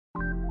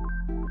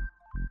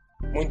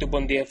Muito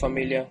bom dia,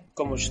 família.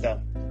 Como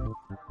está?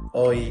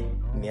 Oi,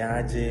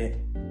 Nyaje.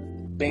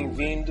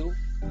 Bem-vindo.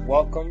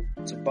 Welcome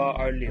to Bar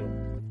Arlio.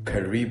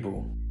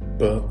 Karibu,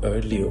 Bar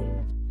Arlio.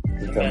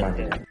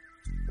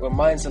 Where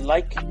minds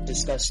alike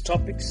discuss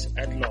topics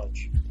at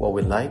large. What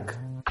we like,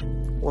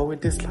 what we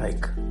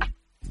dislike.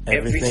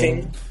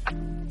 Everything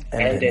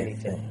and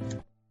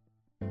anything.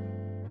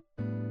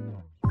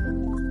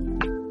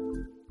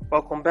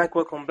 Welcome back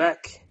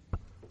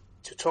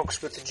to Talks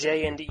with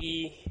J and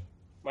E.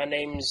 My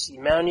name's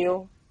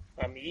Emmanuel.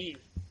 I'm E.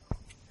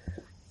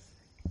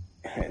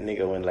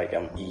 Nigga went like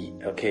I'm E.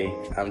 Okay,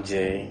 I'm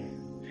J.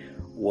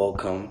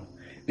 Welcome.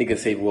 Nigga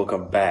said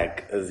welcome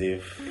back as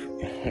if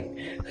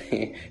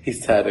he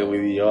started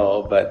with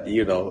y'all, but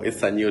you know,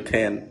 it's a new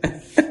 10.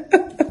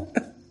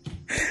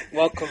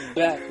 Welcome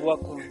back.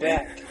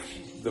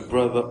 The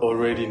brother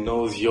already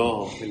knows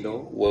y'all, you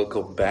know.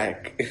 Welcome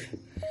back.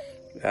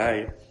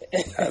 Alright.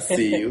 I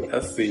see you.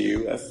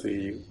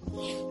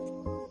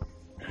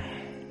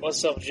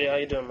 What's up, Jay? How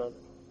you doing, man?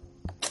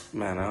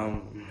 Man,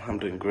 I'm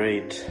doing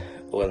great.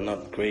 Well,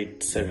 not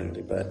great,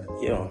 certainly, but,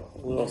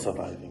 we're all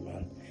surviving,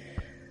 man.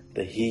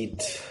 The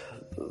heat,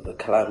 the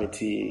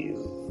calamity,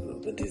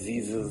 the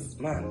diseases,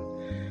 man.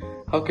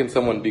 How can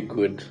someone be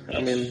good?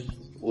 I mean,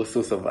 we're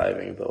still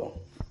surviving,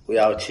 though. We're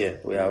out here.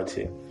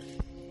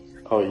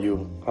 How are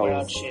you?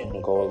 How's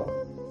Angola?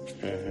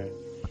 Mm-hmm.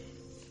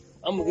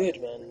 I'm good,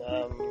 man.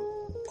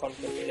 Can't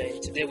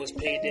complain. Today was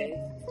payday,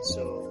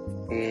 so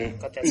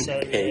got that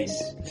salary.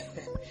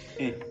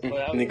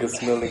 Nigga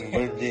smelling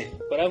birthday.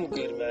 But I'm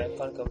good, man.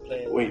 Can't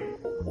complain. Wait,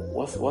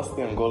 what's the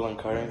Angolan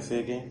currency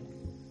again?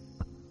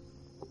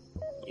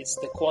 It's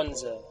the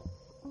Kwanzaa.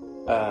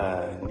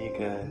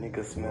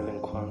 Nigga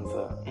smelling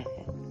Kwanzaa.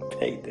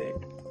 Payday.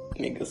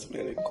 Nigga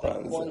smelling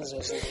Kwanzaa.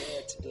 Kwanzaa's in the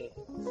air today.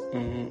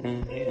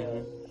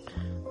 Yeah.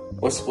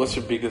 What's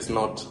your biggest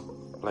note?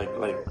 Like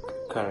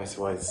currency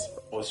wise,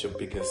 what's your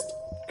biggest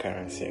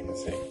currency, I can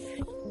say?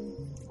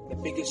 The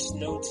biggest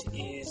note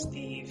is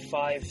the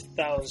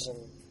 5,000.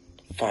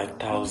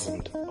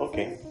 5,000.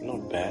 Okay,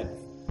 not bad.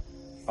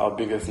 Our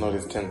biggest note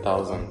is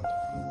 10,000.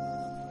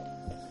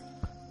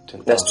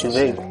 10,000 That's too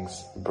big,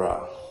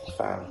 bruh,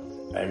 fam.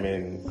 I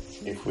mean,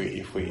 if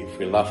we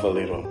laugh a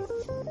little,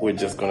 we're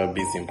just gonna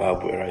be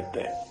Zimbabwe right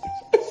there.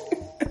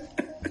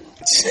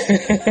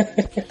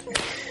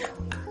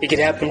 It could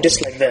happen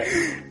just like that.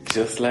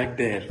 Just like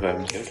that,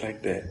 fam. Just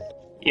like that.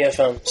 Yeah,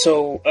 fam.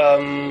 So,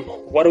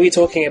 what are we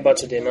talking about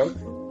today, man?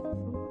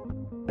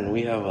 And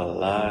we have a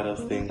lot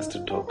of things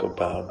to talk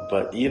about,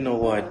 but you know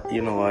what?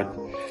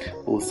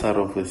 We'll start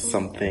off with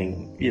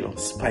something,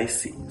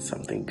 spicy,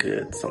 something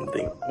good,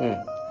 something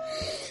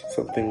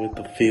with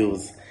the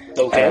feels.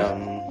 Okay.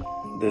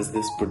 There's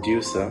this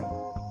producer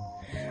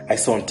I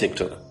saw on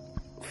TikTok.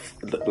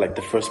 Like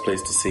the first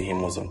place to see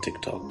him was on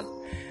TikTok,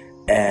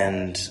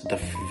 and the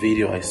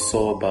video I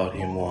saw about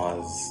him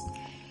was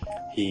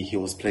he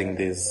was playing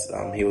this.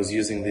 He was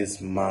using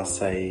this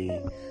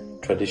Maasai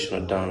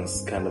traditional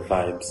dance kind of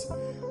vibes,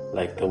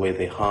 like the way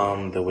they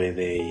hum, the way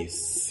they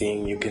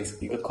sing. You can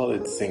call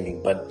it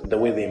singing, but the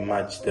way they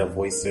match their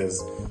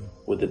voices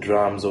with the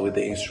drums or with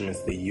the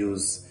instruments they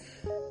use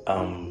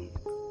to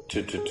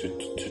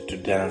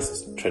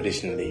dance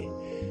traditionally,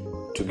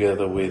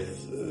 together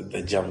with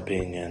the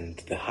jumping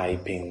and the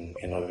hyping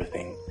and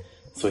everything.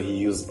 So he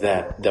used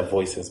their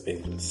voices,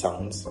 basically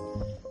sounds,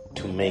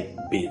 to make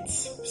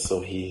beats.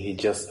 So he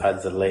just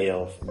adds a layer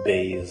of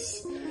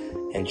bass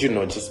and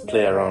just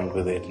play around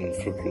with it and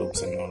Fruit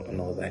Loops and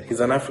all that. He's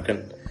an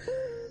African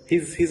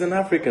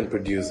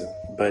producer,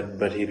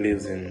 but he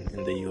lives in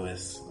the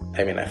US.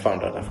 I mean, I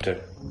found out after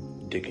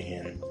digging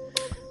in.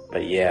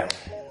 But yeah,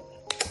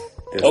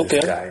 there's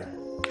this guy.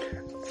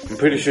 I'm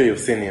pretty sure you've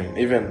seen him.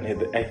 Even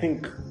I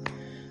think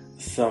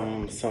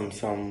some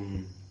accounts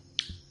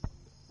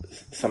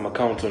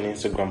on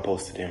Instagram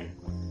posted him.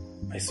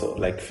 I saw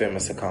like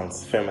famous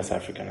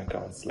African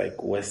accounts,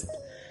 like what's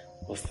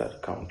that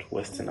account?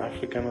 Western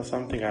African or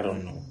something? I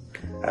don't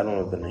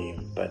know the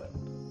name, but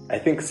I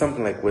think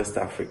something like West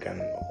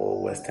African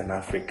or Western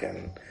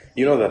African.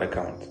 You know that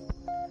account?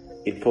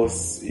 It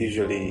posts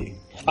usually.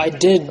 I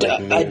did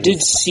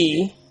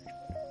see.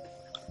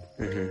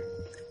 Mm-hmm.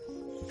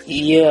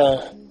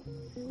 Yeah,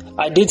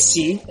 I did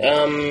see.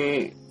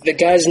 The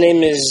guy's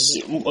name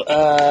is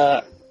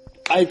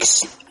IKE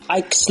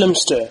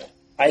SLIMSTER.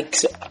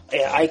 IKE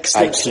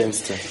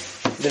Slimster.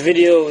 The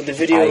video.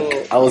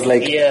 Ike. I was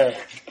like, yeah.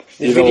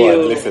 You know what?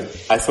 Listen,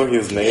 I saw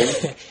his name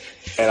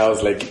and I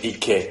was like,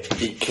 IKE.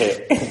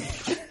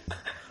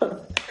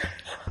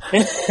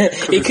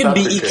 It could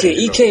be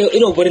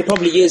IKE, but it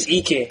probably is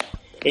IKE.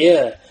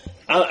 Yeah,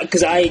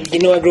 because I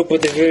grew up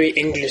with a very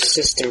English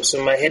system, so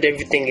in my head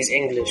everything is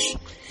English.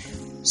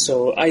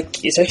 So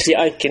it's actually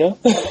Ike,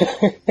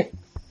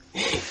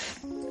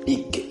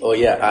 IKE. Oh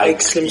yeah,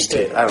 IKE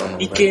Slimster. I don't know.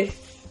 IKE.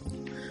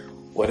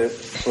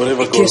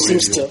 Whatever IKE goes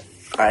Slimster. with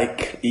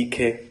you.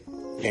 IKE.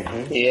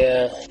 Mm-hmm.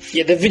 Yeah.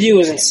 The video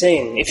was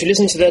insane. If you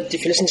listen to that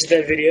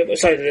video,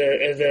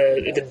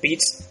 the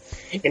beats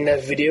in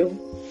that video,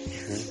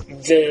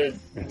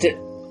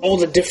 all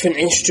the different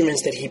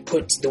instruments that he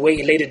put, the way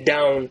he laid it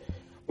down,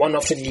 one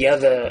after the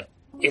other.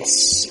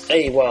 It's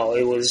wow!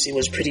 It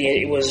was pretty.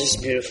 It was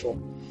just beautiful.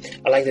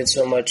 I liked it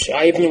so much.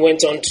 I even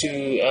went on to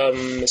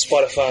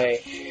Spotify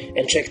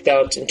and checked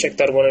out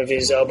one of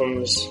his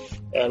albums.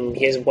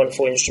 He has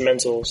wonderful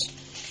instrumentals.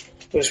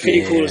 It was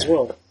pretty cool as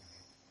well.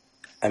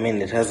 I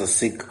mean, it has a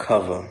sick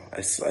cover.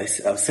 I've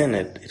seen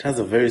it. It has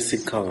a very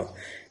sick cover.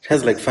 It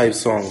has like 5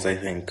 songs, I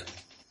think.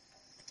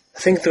 I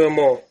think there were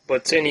more,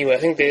 but anyway, I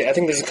think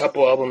there's a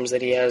couple albums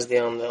that he has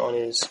there on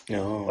his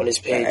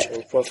page, on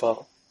his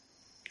profile.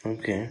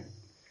 Okay.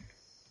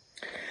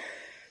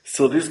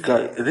 So this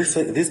guy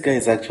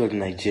is actually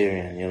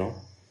Nigerian, you know.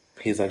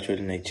 He's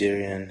actually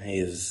Nigerian.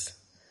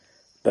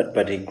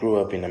 But he grew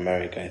up in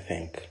America, I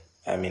think.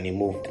 I mean, he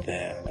moved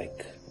there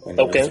like when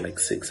he was like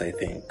 6, I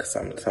think,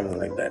 something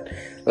like that.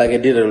 Like I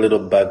did a little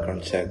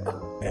background check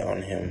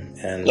on him,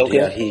 and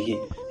he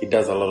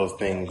does a lot of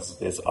things.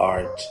 There's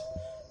art,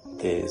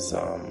 there's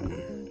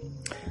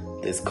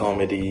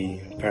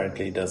comedy.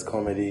 Apparently, he does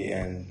comedy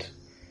and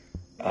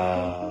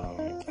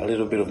a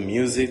little bit of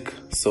music.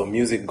 So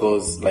music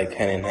goes like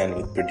hand in hand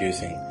with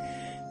producing.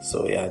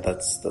 So yeah,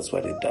 that's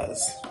what he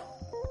does.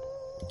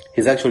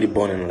 He's actually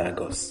born in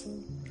Lagos.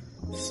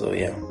 So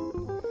yeah,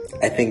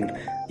 I think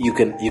you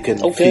can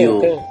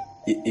feel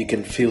you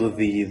can feel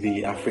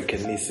the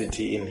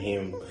Africanicity in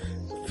him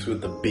through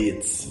the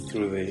beats,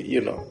 through the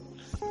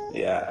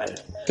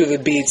through the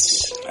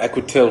beats. I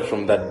could tell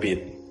from that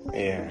beat.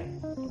 Yeah.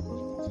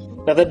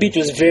 Now that beat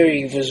was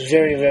very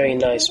very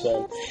nice,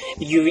 man.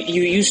 You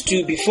used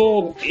to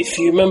before, if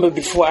you remember,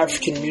 before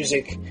African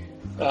music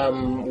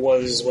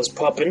was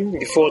popping,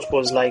 before it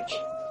was like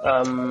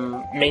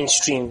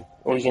mainstream,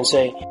 or you can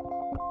say.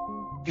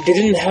 They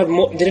didn't have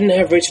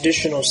very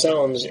traditional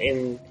sounds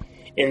in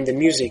the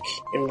music,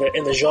 in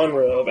the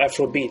genre of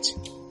Afrobeat.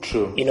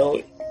 True. You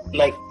know,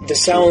 like the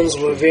sounds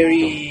were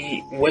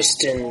very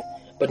Western,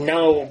 but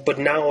now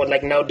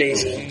like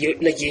nowadays you're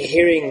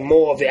hearing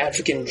more of the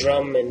African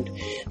drum and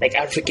like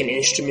African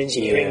instruments.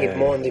 You're hearing it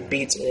more on the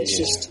beats, and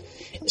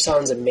it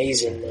sounds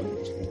amazing, man.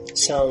 It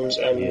sounds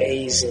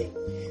amazing.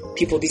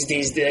 People these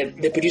days,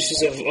 the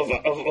producers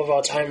of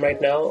our time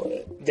right now,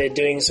 they're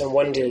doing some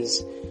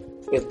wonders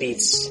with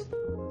beats.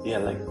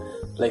 Yeah,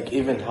 like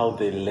even how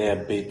they layer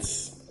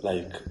beats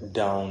like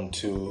down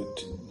to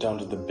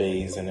the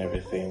bass and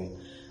everything.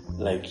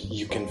 Like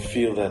you can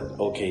feel that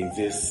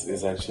this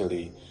is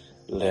actually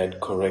layered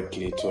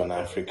correctly to an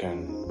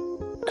African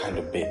kind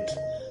of beat.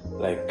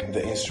 Like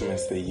the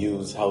instruments they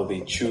use, how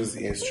they choose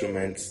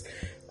instruments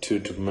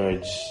to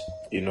merge,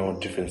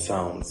 different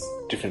sounds,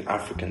 different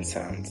African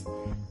sounds.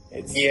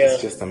 It's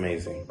just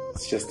amazing.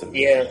 It's just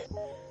amazing. Yeah.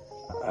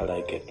 I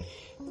like it.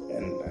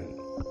 And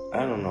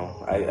I don't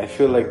know. I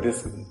feel like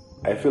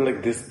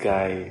this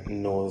guy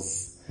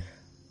knows.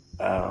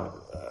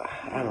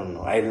 I don't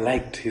know. I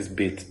liked his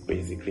beats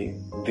basically.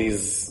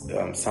 These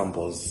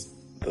samples,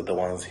 the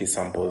ones he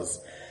samples,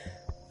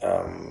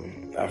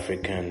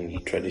 African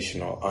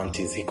traditional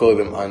aunties. He calls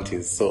them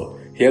aunties. So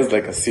he has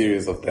like a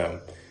series of them.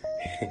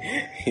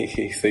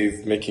 He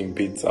says making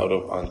beats out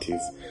of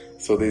aunties.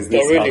 So there's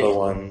this other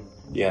one.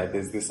 Yeah,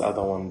 there's this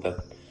other one that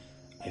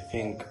I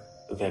think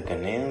they're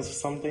Ghanaians or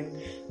something.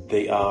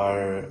 They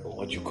are,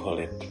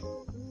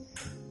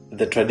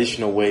 the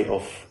traditional way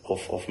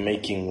of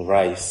making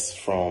rice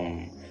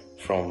from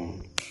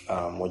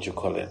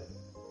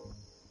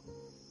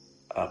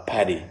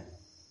paddy,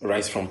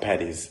 rice from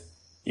paddies.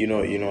 You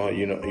know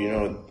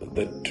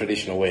the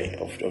traditional way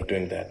of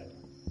doing that.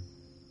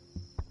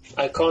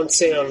 I can't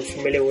say I'm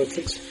familiar with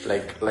it.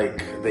 Like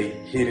they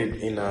heat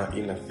it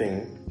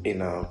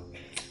in a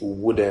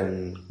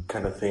wooden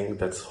kind of thing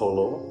that's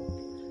hollow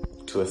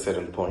to a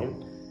certain point,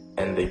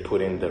 and they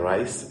put in the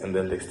rice, and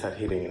then they start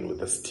hitting it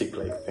with a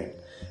stick-like thing.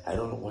 I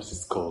don't know what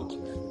it's called.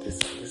 This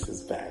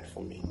is bad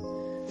for me.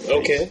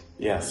 Okay.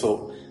 Yeah,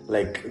 so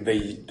like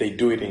they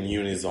do it in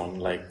unison.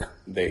 Like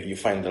you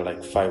find there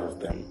like 5 of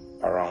them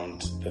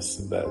around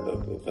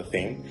the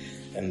thing,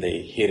 and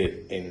they hit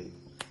it in,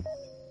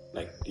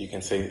 like you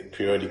can say,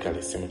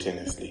 periodically,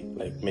 simultaneously.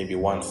 Like maybe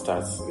one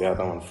starts, the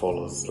other one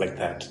follows, like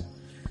that,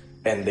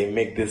 and they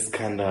make this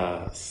kind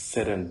of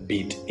certain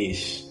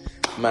beat-ish.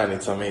 Man,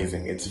 it's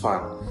amazing. It's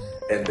fun.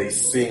 And they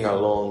sing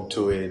along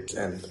to it,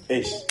 and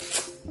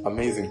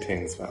amazing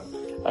things, man.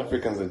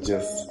 Africans are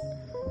just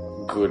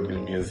good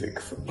in music.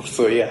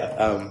 So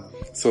yeah,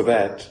 so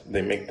that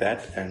they make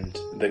that, and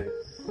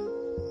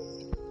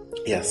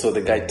so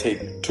the guy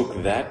took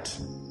that,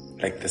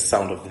 like the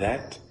sound of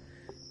that,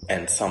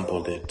 and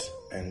sampled it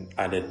and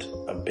added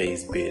a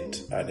bass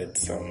beat, added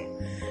some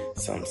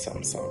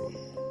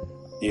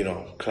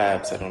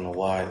claps. I don't know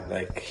why.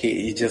 Like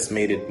he just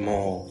made it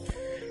more.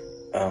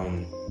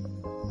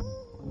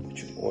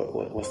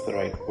 What's the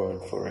right word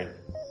for it?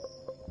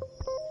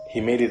 He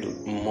made it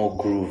more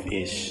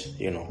groove-ish,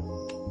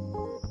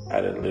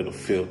 added a little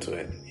feel to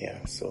it.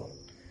 Yeah, so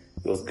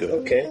it was good.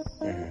 Okay.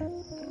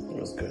 Mm-hmm. It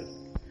was good.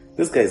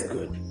 This guy's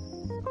good.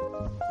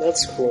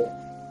 That's cool.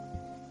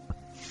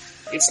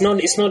 it's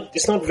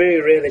not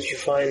very rare that you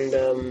find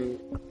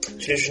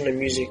traditional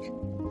music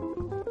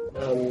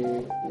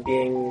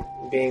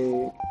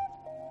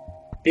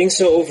being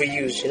so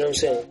overused. You know what I'm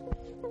saying?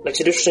 Like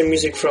traditional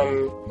music if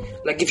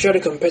you try to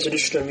compare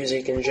traditional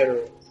music in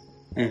general,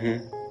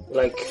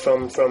 like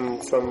from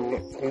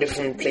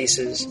different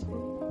places,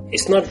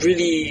 it's not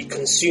really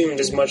consumed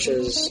as much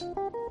as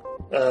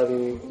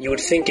you would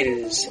think it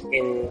is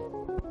in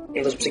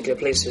those particular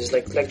places.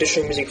 Like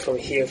traditional music from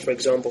here, for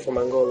example, from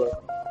Angola,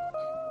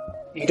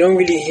 you don't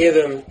really hear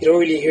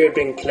it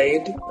being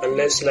played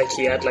unless like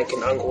you're at like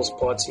an uncle's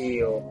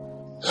party or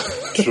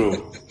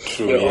true,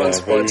 your aunt's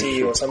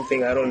party or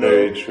something. I don't know.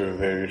 Very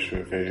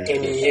true.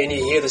 And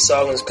you hear the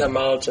songs come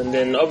out, and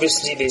then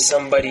obviously there's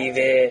somebody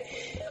there,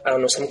 I don't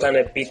know, some kind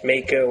of beat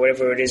maker or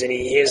whatever it is, and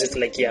he hears it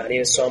like, I need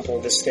to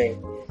sample this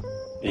thing.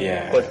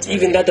 Yeah. But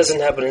even that doesn't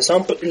happen.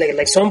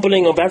 Like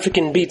sampling of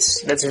African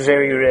beats, that's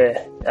very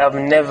rare. I've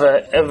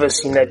never ever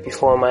seen that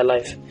before in my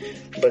life.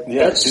 But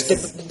that's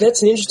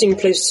an interesting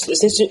place.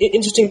 It's an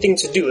interesting thing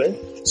to do,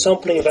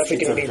 sampling of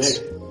African beats.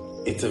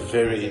 It's a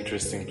very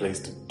interesting place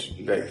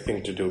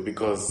thing to do,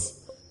 because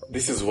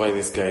this is why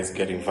this guy is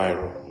getting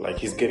viral. Like,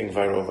 he's getting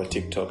viral over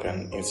TikTok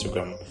and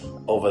Instagram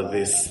over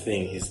this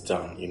thing he's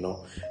done, you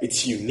know.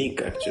 It's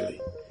unique,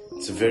 actually.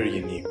 It's very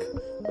unique.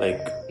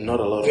 Like, not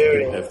a lot of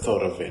people have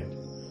thought of it.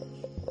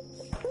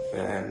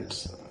 And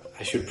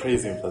I should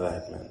praise him for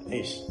that, man.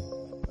 Ish,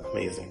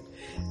 amazing.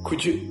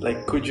 Could you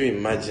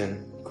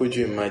imagine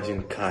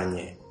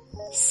Kanye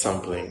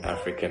sampling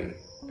African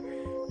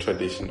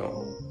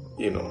traditional,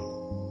 you know?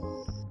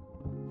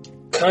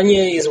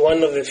 Kanye is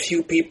one of the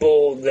few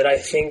people that I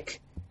think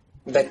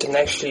that can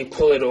actually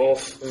pull it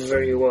off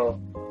very well.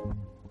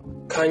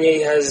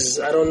 Kanye is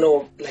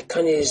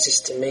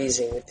just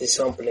amazing with his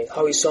sampling.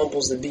 How he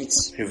samples the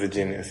beats. He's a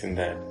genius in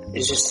that.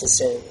 It's just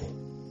insane.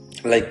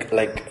 Like,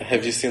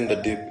 have you seen the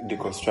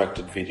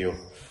deconstructed video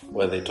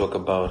where they talk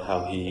about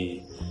how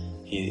he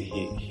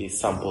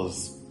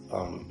samples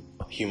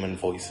human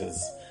voices,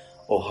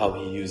 or how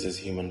he uses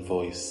human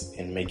voice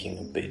in making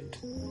a beat?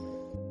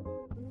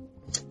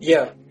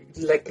 Yeah.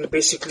 Like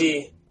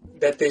basically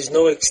that there's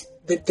no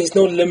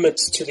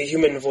limits to the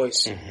human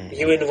voice. The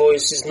human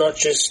voice is not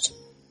just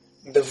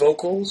the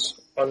vocals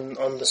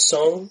on the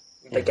song,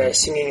 the guy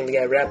singing and the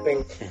guy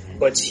rapping,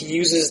 but he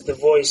uses the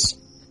voice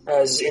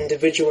as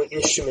individual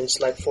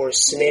instruments, like for a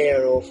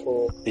snare or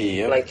for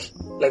like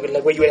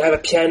where you would have a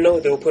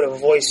piano, they will put a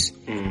voice,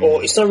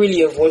 or it's not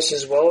really a voice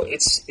as well.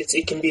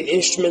 It can be an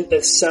instrument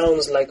that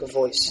sounds like a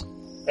voice,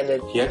 and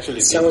it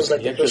sounds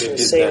like the person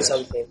is saying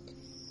something.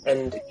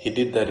 And he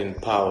did that in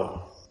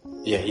Power.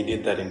 Yeah, he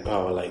did that in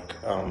Power, like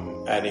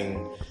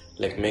adding,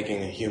 like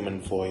making a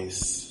human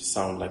voice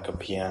sound like a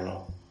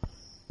piano.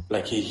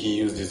 Like he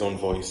used his own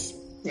voice.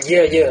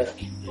 Yeah.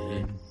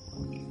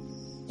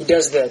 He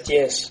does that,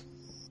 yes.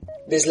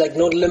 There's like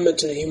no limit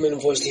to the human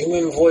voice. The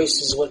human voice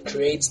is what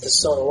creates the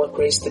song, what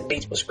creates the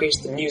beat, what creates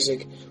the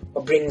music,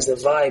 what brings the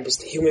vibe. It's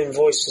the human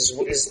voice is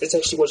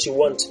actually what you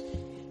want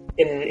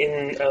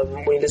in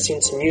when you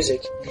listen to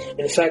music.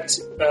 In fact,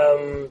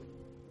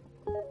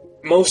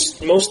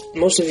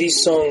 most of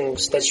these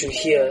songs that you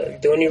hear,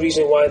 the only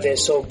reason why they're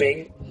so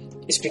big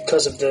is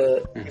because of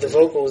the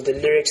vocals, the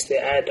lyrics they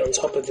add on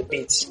top of the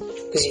beats.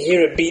 Because you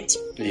hear a beat,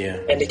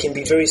 and it can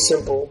be very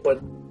simple,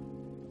 but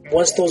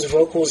once those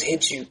vocals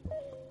hit you,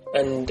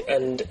 and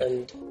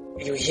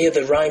you hear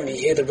the rhyme, you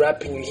hear the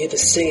rapping, you hear the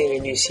singing,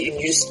 and you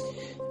just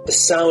the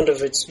sound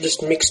of it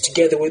just mixed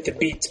together with the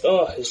beat.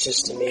 Oh, it's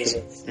just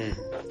amazing.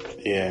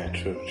 Yeah,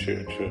 true.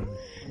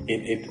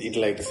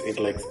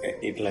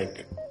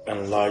 It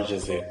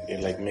enlarges it.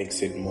 It like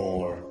makes it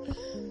more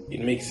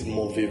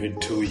vivid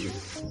to you.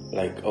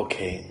 Like,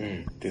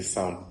 okay, this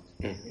sound,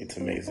 it's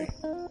amazing.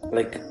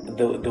 Like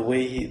the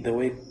way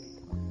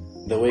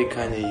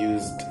Kanye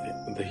used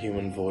the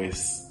human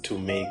voice to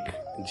make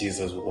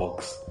Jesus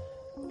Walks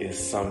is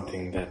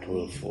something that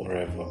will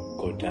forever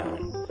go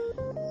down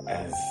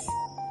as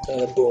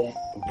boom,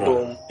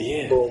 boom,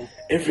 yeah, boom,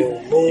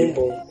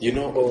 boom. You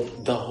know, boom.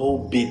 The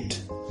whole beat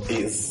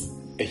is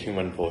a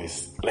human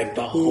voice. Like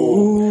the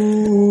whole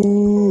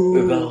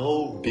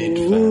beat,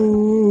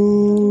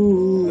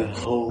 fam. The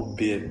whole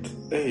beat.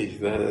 Hey,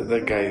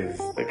 that guy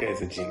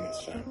is a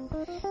genius, fam.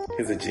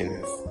 He's a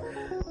genius.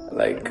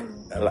 Like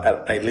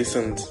I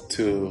listened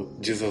to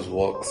Jesus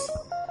Walks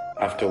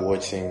after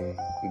watching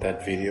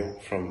that video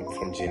from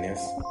Genius,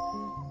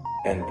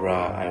 and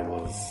bruh, I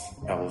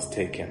was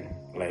taken.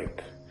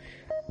 Like,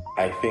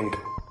 I think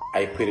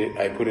I put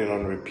it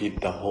on repeat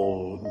the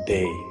whole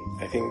day.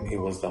 I think it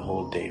was the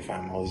whole day,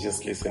 fam. I was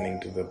just listening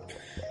to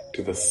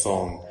the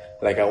song.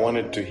 Like, I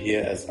wanted to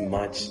hear as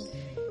much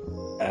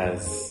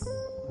as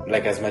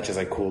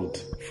I could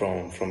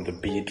from the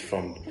beat,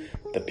 from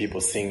the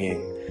people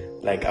singing.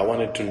 Like, I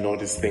wanted to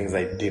notice things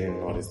I didn't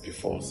notice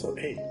before. So,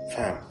 hey,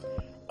 fam,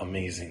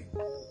 amazing.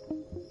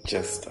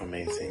 Just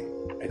amazing.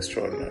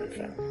 Extraordinary,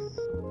 fam.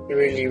 He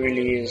really,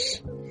 really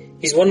is.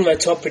 He's one of my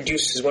top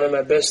producers, he's one of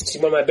my best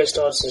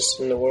artists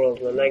in the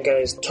world, man. That guy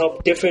is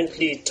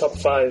definitely top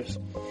 5.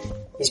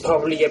 He's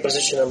probably at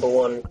position number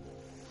 1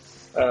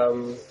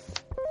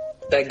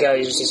 That guy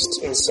is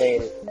just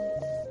insane.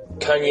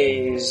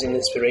 Kanye is an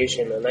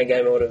inspiration, and that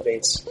guy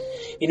motivates.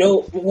 You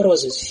know, what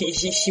was it?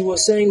 He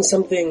was saying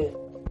something.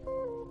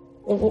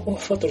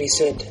 What did he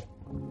said?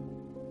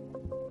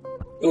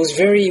 It was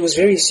very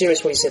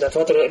serious what he said.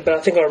 But I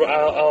think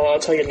I'll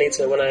tell you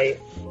later when I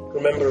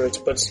remember it.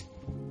 But it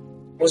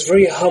was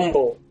very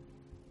humble,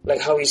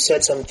 like how he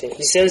said something.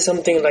 He said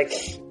something like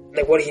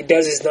what he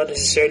does is not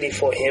necessarily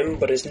for him,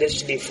 but it's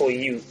literally for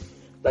you.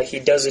 Like he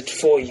does it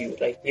for you.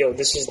 Like, yo,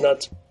 this is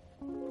not.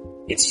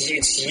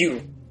 It's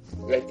you.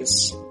 Like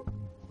it's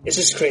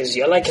just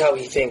crazy. I like how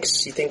he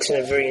thinks. He thinks in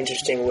a very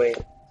interesting way.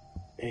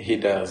 He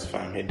does,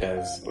 fam. He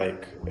does.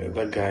 Like,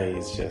 that guy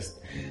is just,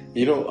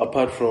 you know,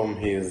 apart from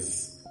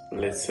his,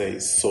 let's say,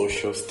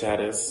 social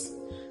status,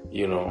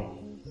 you know,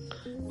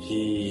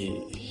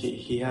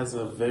 he has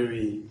a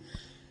very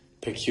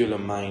peculiar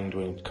mind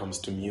when it comes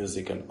to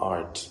music and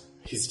art.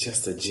 He's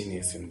just a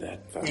genius in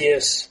that, fam.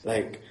 Yes.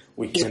 Like,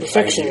 he's a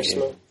perfectionist,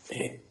 man.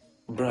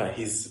 Bruh,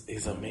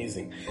 he's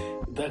amazing.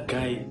 That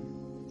guy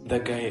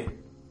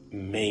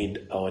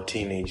made our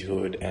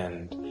teenagehood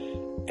and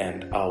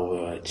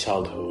our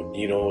childhood.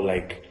 You know,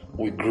 like,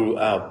 we grew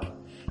up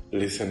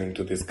listening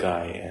to this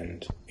guy,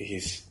 and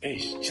he's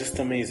just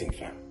amazing,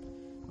 fam.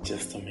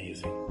 Just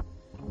amazing.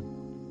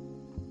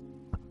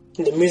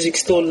 The music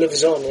still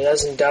lives on. It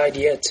hasn't died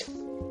yet.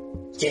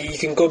 You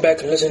can go back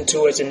and listen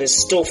to it, and it's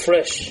still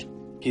fresh.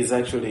 He's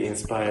actually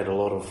inspired a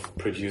lot of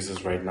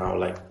producers right now,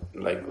 like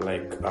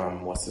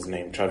what's his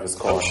name, Travis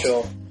Scott. I'm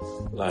sure.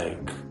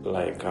 Like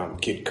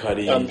Kid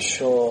Cudi. I'm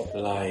sure.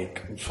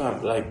 Like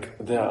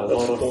there are a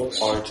lot of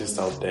artists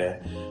out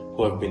there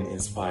who have been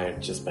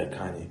inspired just by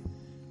Kanye.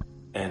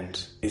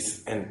 And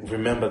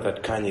remember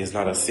that Kanye is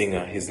not a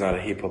singer. He's not a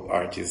hip hop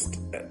artist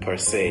per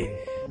se.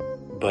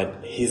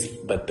 But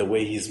the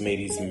way he's made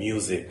his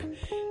music,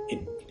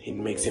 it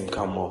makes him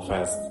come off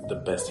as the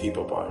best hip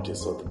hop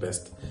artist or the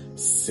best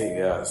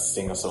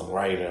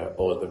singer-songwriter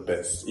or the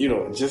best, you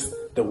know, just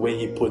the way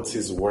he puts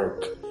his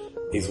work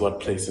is what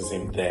places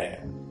him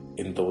there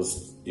in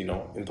those, you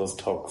know, in those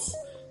talks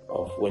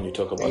of when you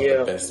talk about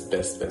the best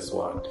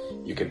one.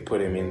 You can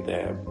put him in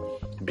there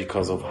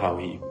because of how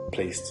he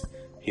placed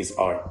his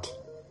art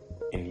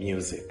in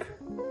music.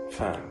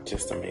 Fam,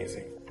 just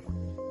amazing.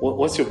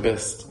 What's your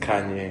best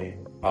Kanye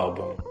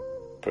album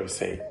per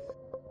se?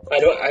 I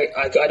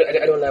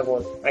don't have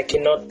one. I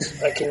cannot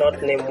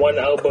name one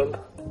album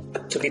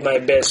to be my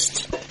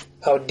best.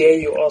 How dare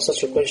you ask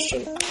such a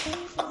question?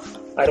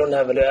 I don't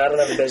have a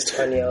best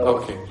Kanye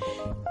album. Okay.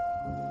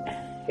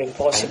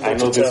 Impossible. I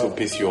know to this tell. will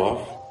piss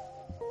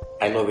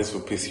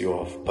you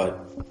off. But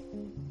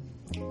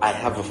I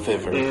have a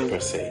favorite per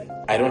se.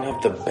 I don't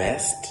have the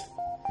best.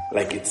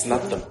 Like, it's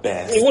not the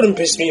best. It wouldn't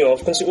piss me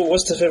off.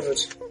 What's the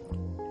favorite?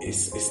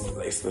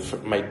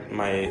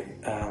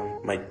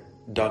 My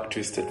dark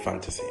twisted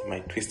fantasy,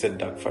 my twisted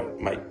dark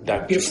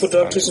beautiful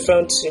dark twisted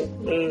fantasy.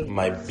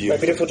 My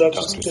beautiful dark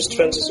twisted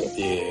fantasy.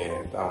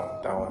 Yeah,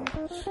 that one.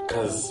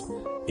 Because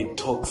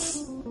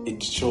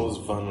it shows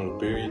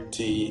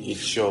vulnerability, it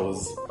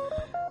shows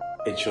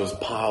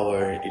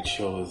power, it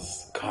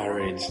shows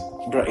courage.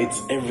 Bro,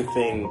 it's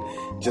everything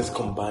just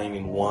combined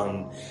in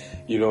one.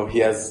 You know, he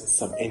has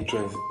some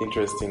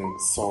interesting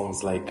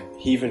songs. Like,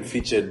 he even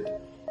featured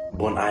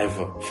Bon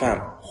Iver. Fam,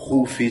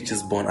 who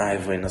features Bon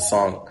Iver in a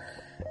song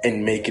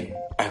and make it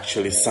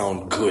actually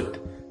sound good?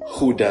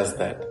 Who does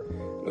that?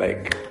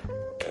 Like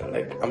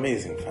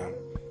amazing, fam.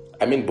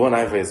 I mean, Bon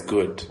Iver is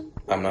good.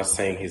 I'm not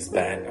saying he's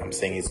bad. I'm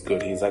saying he's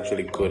good. He's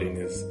actually good in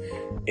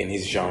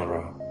his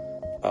genre.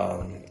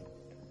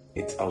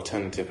 It's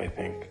alternative, I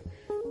think.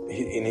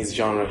 In his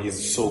genre,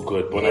 he's so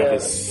good. Bon Iver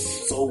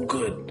is so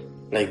good.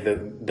 Like,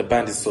 the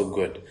band is so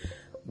good.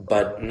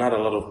 But not a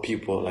lot of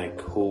people,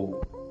 like,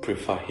 who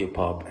prefer hip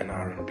hop and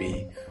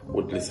R&B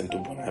would listen to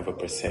Bon Iver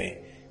per se.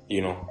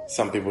 You know,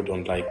 some people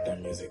don't like their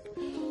music,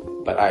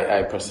 but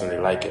I personally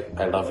like it.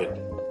 I love it.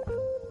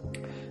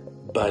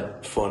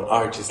 But for an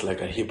artist,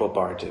 like a hip hop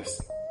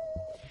artist,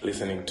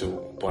 listening to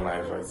Bon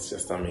Iver, it's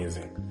just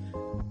amazing.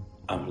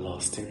 I'm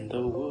lost in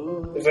the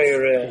woods. Very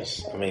rare.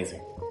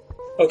 Amazing.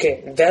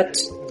 Okay,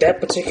 that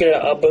particular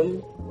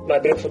album, My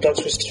Beautiful Dark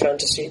Twisted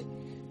Fantasy,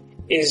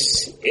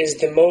 is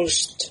the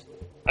most,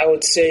 I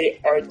would say,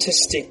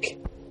 artistic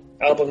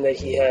album that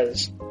he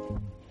has.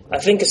 I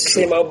think it's the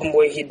same album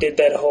where he did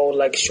that whole,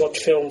 like, short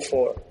film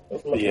for,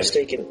 if I'm not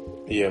mistaken.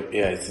 Yeah,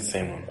 it's the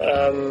same one.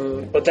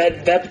 But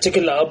that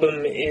particular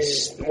album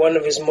is one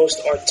of his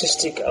most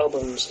artistic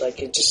albums.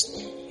 Like, it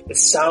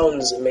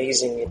sounds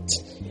amazing.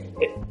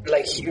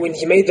 When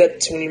he made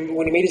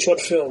the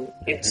short film,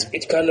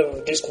 it kind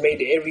of just made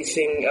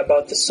everything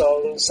about the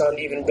song sound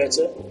even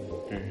better,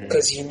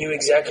 because he knew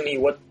exactly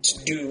what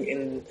to do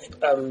in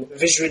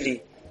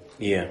visually.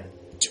 Yeah.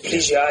 To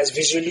please your eyes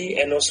visually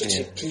and also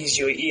to please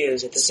your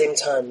ears at the same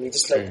time. You're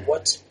just like,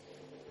 what?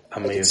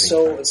 Amazing. Like,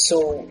 it's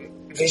so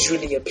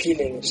visually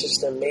appealing. It's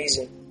just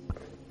amazing.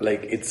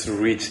 Like, it's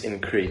rich in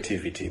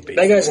creativity, basically.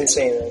 That guy's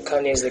insane, man.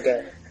 Kanye's the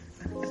guy.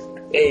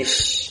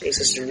 It's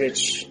just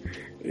rich.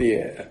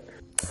 Yeah.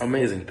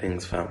 Amazing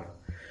things, fam.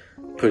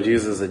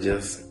 producers are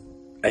just,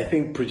 I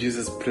think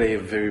producers play a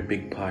very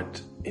big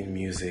part in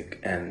music,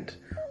 and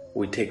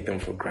we take them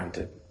for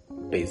granted,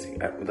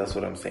 basically. That's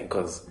what I'm saying,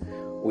 because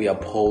we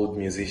uphold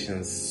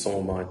musicians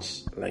so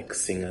much, like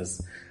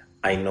singers.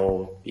 I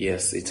know,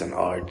 yes, it's an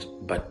art,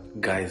 but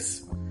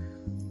guys,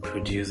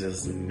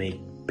 producers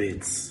make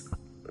beats.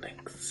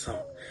 Like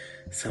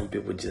some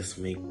people just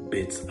make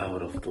beats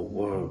out of the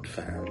world,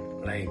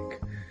 fam.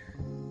 Like,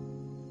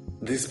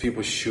 these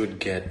people should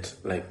get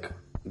like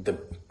the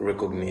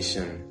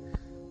recognition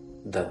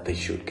that they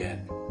should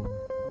get.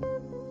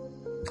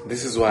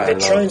 This is why they're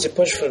trying to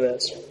push for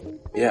that.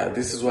 Yeah,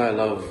 this is why I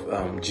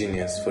love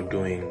Genius for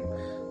doing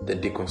the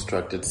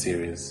Deconstructed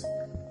series.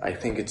 I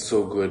think it's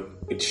so good.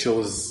 It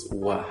shows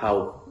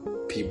how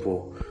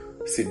people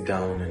sit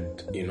down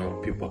and, you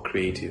know, people are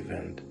creative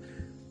and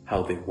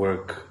how they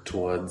work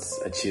towards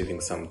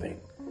achieving something,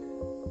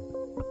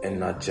 and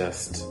not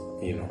just,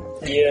 you know.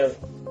 Yeah.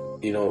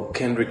 You know,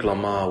 Kendrick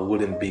Lamar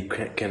wouldn't be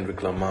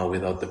Kendrick Lamar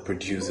without the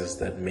producers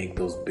that make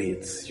those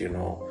beats, you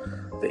know,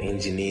 the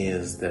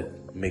engineers that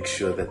make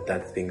sure that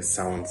that thing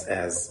sounds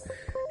as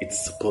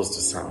it's supposed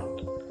to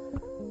sound.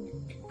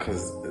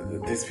 Because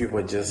these people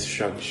are just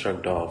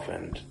shrugged off,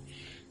 and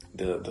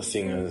the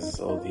singers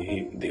or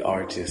the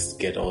artists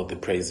get all the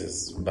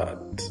praises. But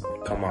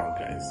come on,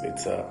 guys,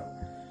 it's a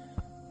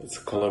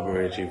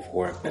collaborative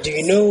work. Do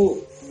you know?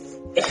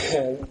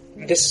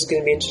 This is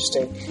going to be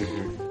interesting.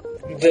 Mm-hmm.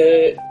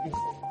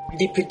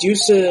 The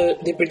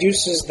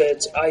producers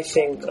that I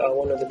think are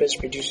one of the best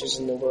producers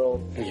in the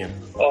world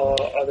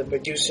are the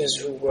producers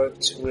who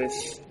worked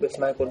with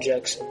Michael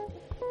Jackson,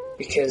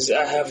 because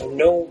I have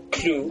no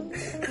clue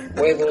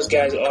where those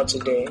guys are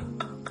today,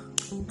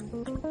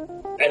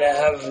 and I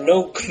have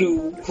no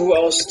clue who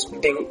else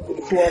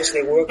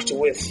they worked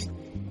with,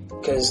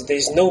 because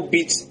there's no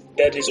beat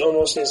that is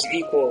almost as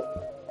equal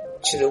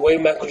to the way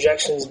Michael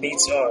Jackson's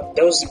beats are.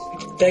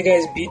 That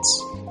guy's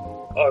beats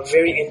are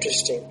very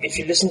interesting. If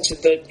you listen to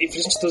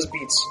those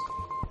beats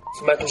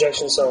for Michael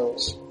Jackson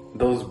songs,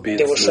 those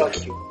beats, they will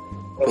shock you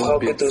of how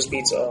good those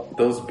beats are.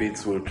 Those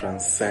beats will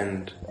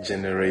transcend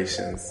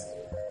generations,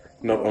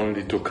 not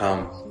only to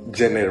come,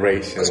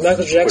 generations. Because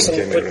Michael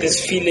Jackson put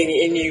this feeling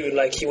in you,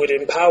 like he would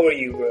empower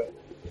you, bro.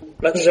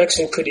 Michael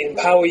Jackson could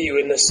empower you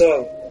in a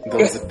song.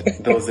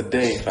 There was a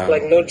day, fam.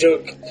 Like, no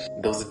joke.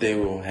 There was a day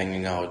we were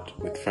hanging out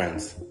with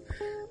friends,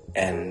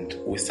 and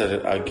we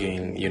started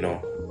arguing, you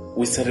know.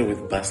 We started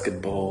with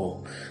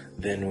basketball,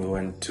 then we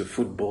went to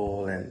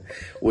football, and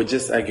we're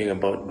just arguing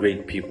about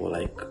great people,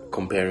 like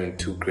comparing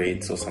two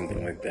grades or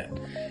something like that.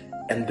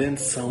 And then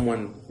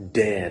someone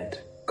dared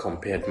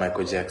compared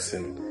Michael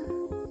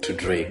Jackson to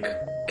Drake.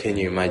 Can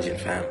you imagine,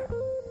 fam?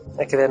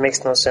 Okay, that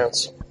makes no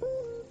sense.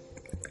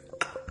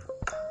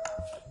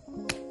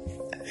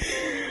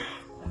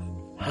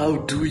 How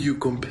do you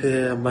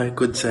compare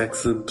Michael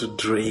Jackson to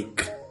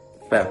Drake,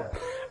 fam?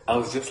 I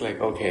was just like,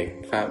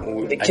 okay,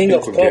 fam, the king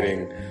of pop.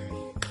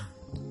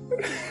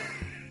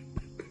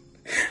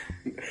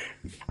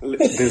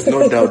 There's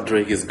no doubt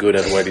Drake is good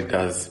at what he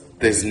does.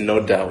 There's no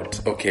doubt,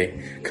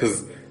 okay?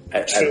 Because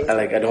I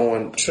don't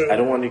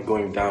want it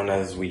going down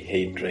as we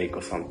hate Drake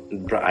or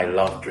something. I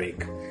love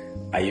Drake.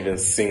 I even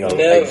sing along.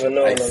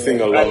 I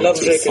sing along I love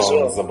to Drake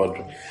songs as well. about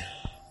Drake.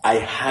 I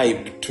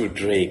hype to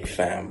Drake,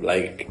 fam.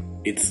 Like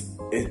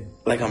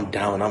like I'm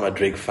down. I'm a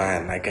Drake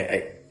fan. Like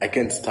I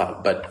can't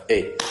stop. But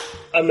hey,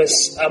 I'm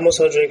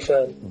also a Drake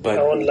fan. But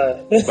I won't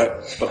lie.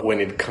 but when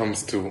it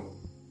comes to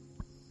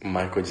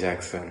Michael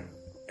Jackson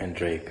and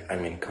Drake, I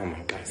mean, come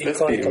on, guys.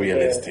 Let's be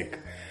realistic.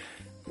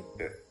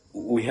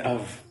 We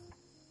have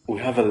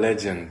a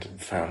legend,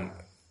 fam,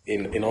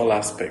 in all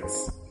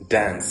aspects: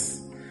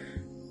 dance,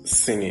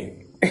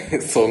 singing,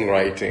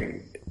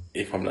 songwriting.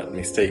 If I'm not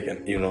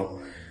mistaken, you know.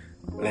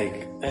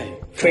 Like, hey,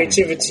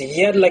 creativity.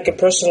 He had like a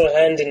personal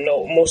hand in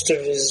most of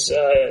his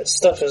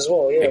stuff as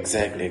well. Yeah,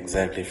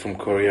 exactly. From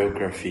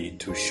choreography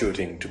to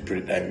shooting to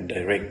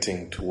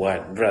directing to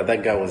what, bruh,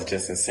 that guy was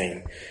just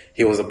insane.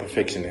 He was a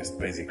perfectionist,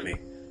 basically.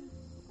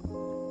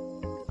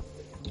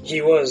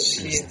 He was.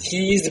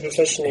 He is the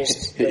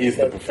perfectionist. He is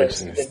the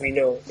perfectionist that we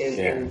know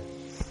in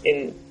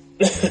in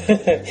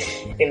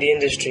the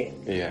industry.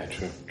 Yeah,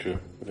 true,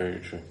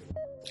 very true.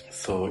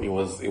 So it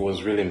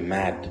was really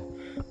mad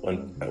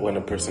when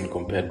a person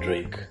compared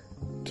Drake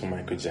to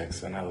Michael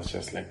Jackson. I was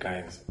just like,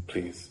 guys,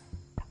 please.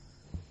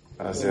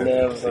 I was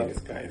just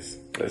like, guys,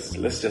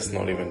 let's just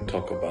not even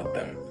talk about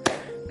them.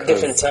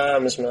 Different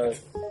times, man.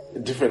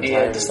 Different times.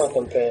 Yeah, let's not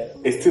compare.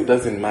 It still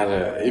doesn't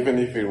matter. Even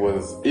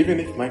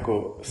if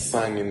Michael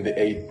sang in the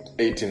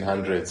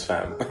 1800s,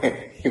 fam,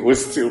 he would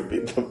still be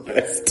the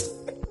best.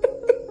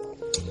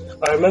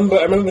 I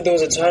remember there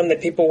was a time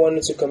that people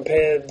wanted to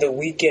compare The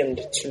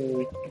Weeknd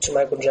to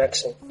Michael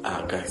Jackson.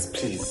 Guys,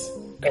 please.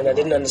 And I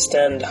didn't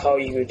understand how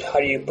you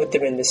put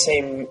them in the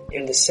same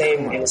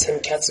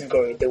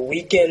category. The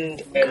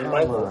Weeknd and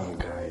Michael. Come on,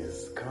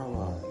 guys. Come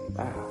on.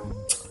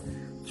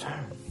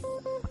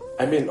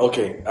 I mean,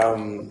 okay.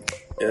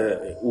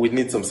 We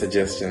need some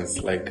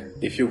suggestions. Like,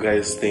 if you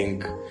guys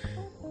think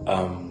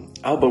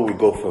How about we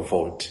go for a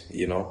vote,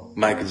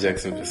 Michael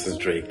Jackson versus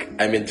Drake?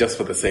 I mean, just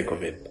for the sake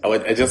of it.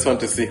 I just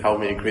want to see how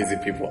many crazy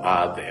people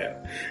are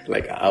there,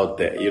 out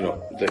there,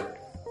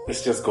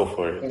 let's just go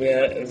for it.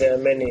 Yeah, there are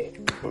many.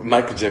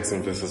 Michael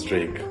Jackson versus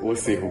Drake. We'll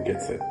see who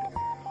gets it.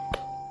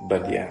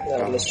 But yeah.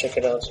 Let's check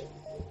it out.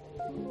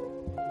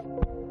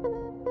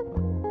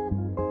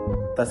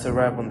 That's a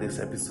wrap on this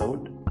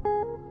episode.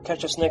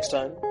 Catch us next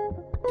time.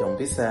 Don't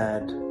be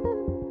sad.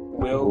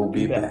 We'll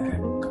be back.